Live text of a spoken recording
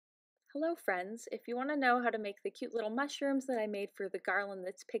Hello friends, if you want to know how to make the cute little mushrooms that I made for the garland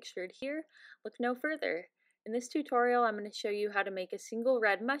that's pictured here, look no further. In this tutorial I'm going to show you how to make a single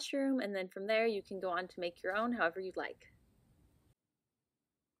red mushroom, and then from there you can go on to make your own however you'd like.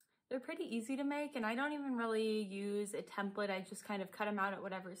 They're pretty easy to make, and I don't even really use a template. I just kind of cut them out at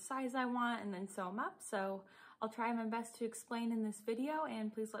whatever size I want and then sew them up. So I'll try my best to explain in this video,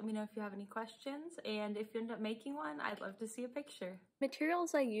 and please let me know if you have any questions. And if you end up making one, I'd love to see a picture.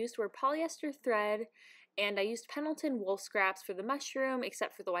 Materials I used were polyester thread, and I used Pendleton wool scraps for the mushroom,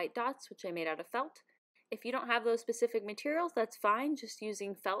 except for the white dots, which I made out of felt. If you don't have those specific materials, that's fine. Just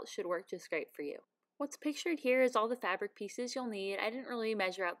using felt should work just great for you. What's pictured here is all the fabric pieces you'll need. I didn't really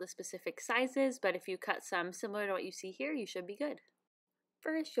measure out the specific sizes, but if you cut some similar to what you see here, you should be good.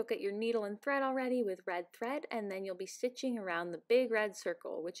 First, you'll get your needle and thread already with red thread, and then you'll be stitching around the big red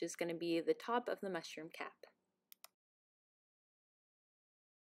circle, which is going to be the top of the mushroom cap.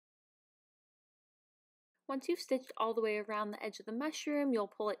 Once you've stitched all the way around the edge of the mushroom, you'll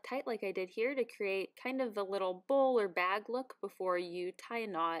pull it tight like I did here to create kind of a little bowl or bag look before you tie a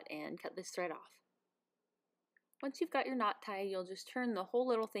knot and cut this thread off. Once you've got your knot tied, you'll just turn the whole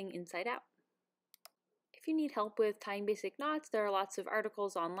little thing inside out. If you need help with tying basic knots, there are lots of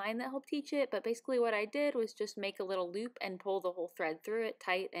articles online that help teach it, but basically what I did was just make a little loop and pull the whole thread through it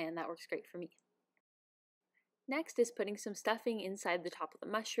tight, and that works great for me. Next is putting some stuffing inside the top of the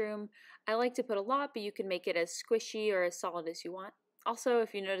mushroom. I like to put a lot, but you can make it as squishy or as solid as you want. Also,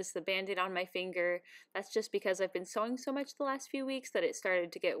 if you notice the band-aid on my finger, that's just because I've been sewing so much the last few weeks that it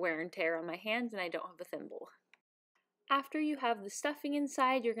started to get wear and tear on my hands and I don't have a thimble. After you have the stuffing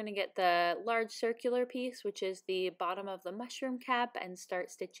inside, you're going to get the large circular piece, which is the bottom of the mushroom cap, and start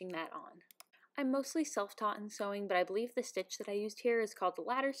stitching that on. I'm mostly self-taught in sewing, but I believe the stitch that I used here is called the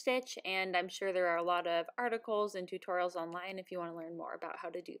ladder stitch, and I'm sure there are a lot of articles and tutorials online if you want to learn more about how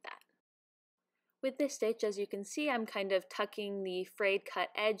to do that. With this stitch, as you can see, I'm kind of tucking the frayed cut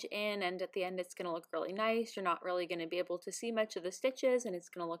edge in, and at the end it's going to look really nice. You're not really going to be able to see much of the stitches, and it's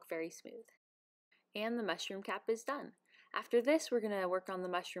going to look very smooth. And the mushroom cap is done. After this, we're going to work on the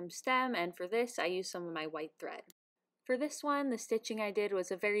mushroom stem, and for this I used some of my white thread. For this one, the stitching I did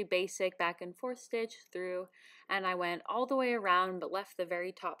was a very basic back and forth stitch through, and I went all the way around but left the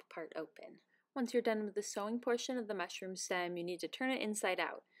very top part open. Once you're done with the sewing portion of the mushroom stem, you need to turn it inside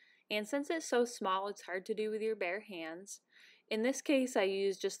out. And since it's so small, it's hard to do with your bare hands. In this case, I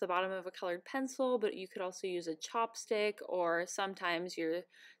used just the bottom of a colored pencil, but you could also use a chopstick, or sometimes your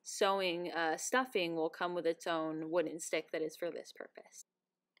sewing stuffing will come with its own wooden stick that is for this purpose.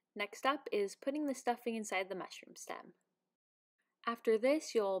 Next up is putting the stuffing inside the mushroom stem. After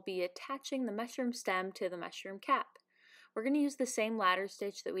this, you'll be attaching the mushroom stem to the mushroom cap. We're going to use the same ladder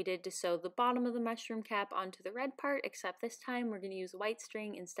stitch that we did to sew the bottom of the mushroom cap onto the red part, except this time we're going to use white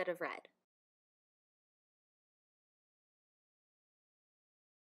string instead of red.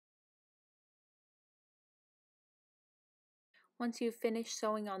 Once you've finished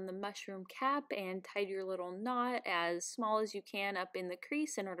sewing on the mushroom cap and tied your little knot as small as you can up in the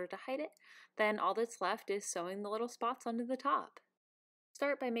crease in order to hide it, then all that's left is sewing the little spots onto the top.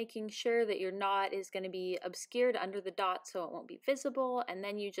 Start by making sure that your knot is going to be obscured under the dot so it won't be visible, and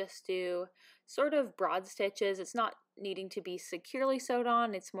then you just do sort of broad stitches. It's not needing to be securely sewed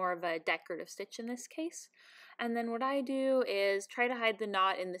on, it's more of a decorative stitch in this case. And then what I do is try to hide the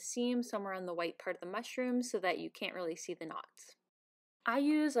knot in the seam somewhere on the white part of the mushroom so that you can't really see the knots. I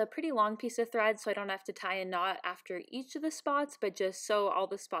use a pretty long piece of thread so I don't have to tie a knot after each of the spots, but just sew all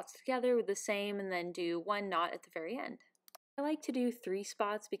the spots together with the same and then do one knot at the very end. I like to do 3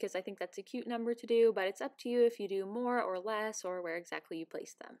 spots because I think that's a cute number to do, but it's up to you if you do more or less or where exactly you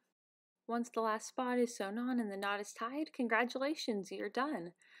place them. Once the last spot is sewn on and the knot is tied, congratulations, you're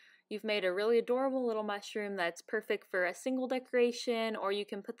done! You've made a really adorable little mushroom that's perfect for a single decoration, or you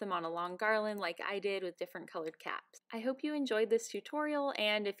can put them on a long garland like I did with different colored caps. I hope you enjoyed this tutorial,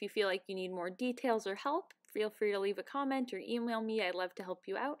 and if you feel like you need more details or help, feel free to leave a comment or email me. I'd love to help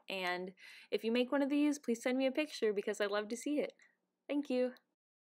you out, and if you make one of these, please send me a picture because I'd love to see it. Thank you!